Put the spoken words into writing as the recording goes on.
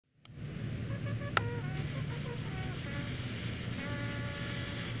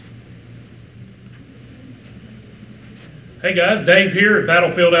Hey guys, Dave here at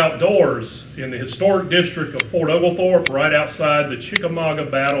Battlefield Outdoors in the historic district of Fort Oglethorpe, right outside the Chickamauga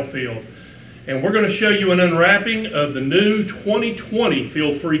Battlefield. And we're going to show you an unwrapping of the new 2020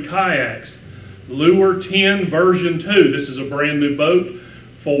 FeelFree kayaks, Lure 10 version 2. This is a brand new boat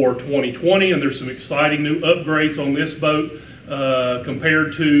for 2020, and there's some exciting new upgrades on this boat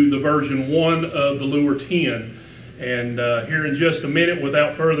compared to the version 1 of the Lure 10. And here in just a minute,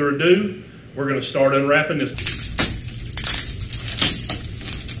 without further ado, we're going to start unwrapping this.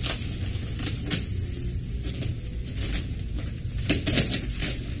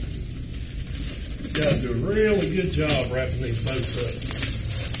 Guys do a really good job wrapping these boats up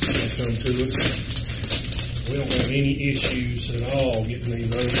when they come to us. We don't have any issues at all getting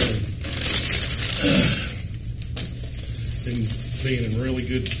these over and being in really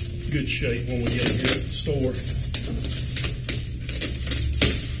good shape when we get here at the store.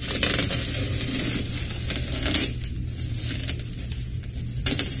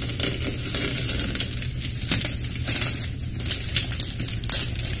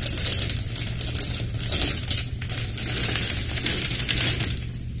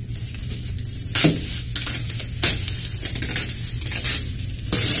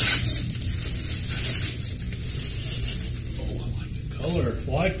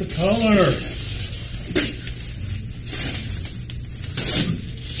 Like the color.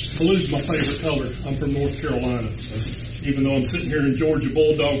 Blue's my favorite color. I'm from North Carolina, so even though I'm sitting here in Georgia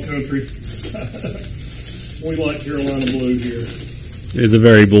Bulldog country, we like Carolina blue here. It is a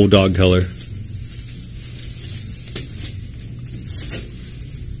very bulldog color.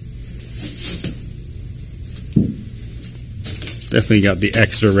 Definitely got the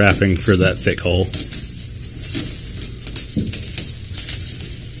extra wrapping for that thick hole.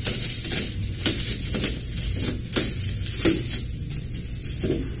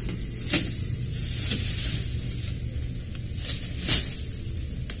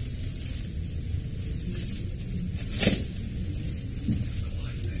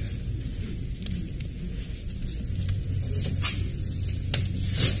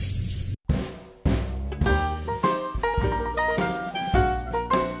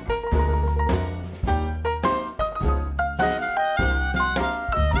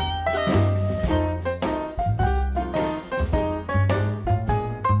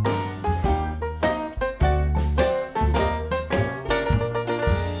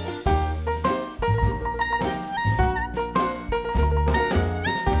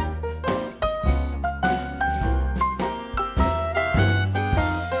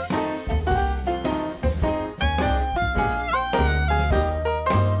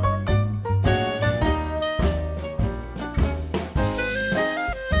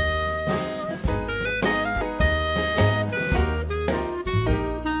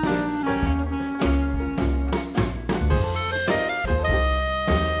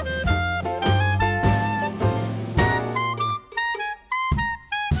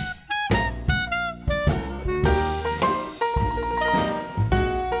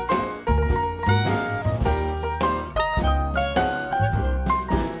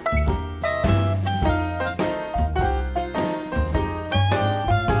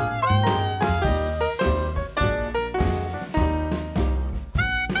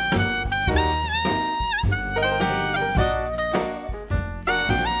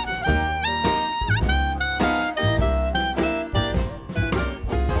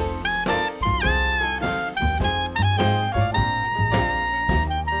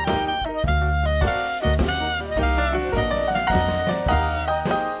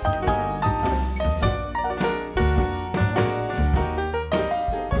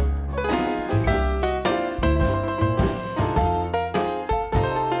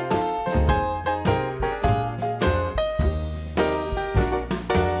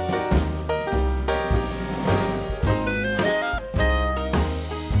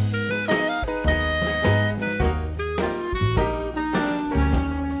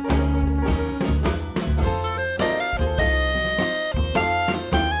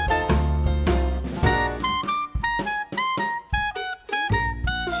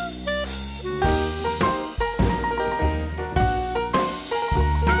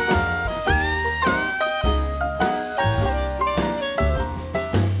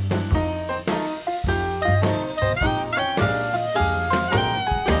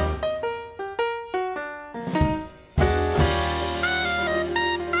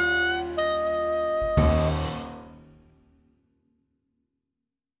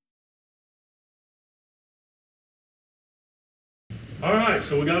 All right,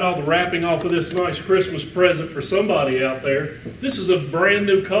 so we got all the wrapping off of this nice Christmas present for somebody out there. This is a brand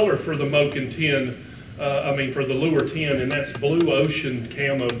new color for the Moken 10 for the Lure 10, and that's blue ocean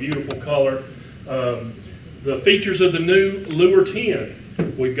camo, beautiful color. The features of the new Lure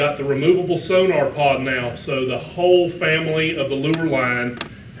 10, we've got the removable sonar pod now, so the whole family of the Lure line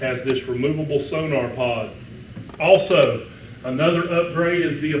has this removable sonar pod. Also, another upgrade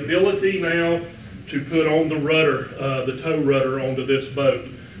is the ability now to put on the rudder, the tow rudder onto this boat.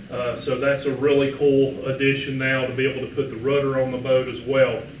 So that's a really cool addition now to be able to put the rudder on the boat as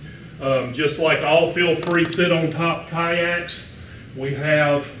well. Just like all FeelFree sit on top kayaks, we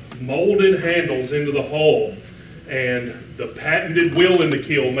have molded handles into the hull, and the patented wheel in the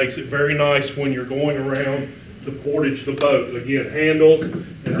keel makes it very nice when you're going around to portage the boat. Again, handles and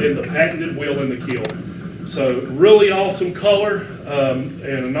then the patented wheel in the keel. So really awesome color and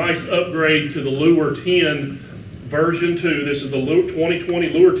a nice upgrade to the Lure 10 version 2. This is the 2020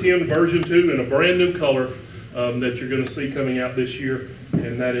 Lure 10 version 2 in a brand new color that you're going to see coming out this year,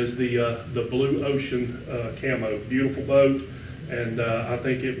 and that is the blue ocean camo. Beautiful boat, and I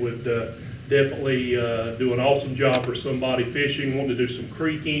think it would definitely do an awesome job for somebody fishing, wanting to do some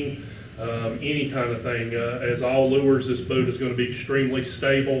creeking, any kind of thing. As all lures, this boat is going to be extremely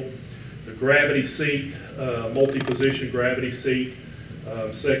stable. The gravity seat, multi-position gravity seat,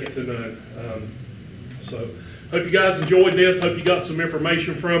 second to none. So hope you guys enjoyed this. Hope you got some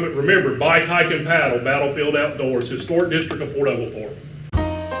information from it. Remember, bike, hike, and paddle, Battlefield Outdoors, Historic District of Fort Oglethorpe.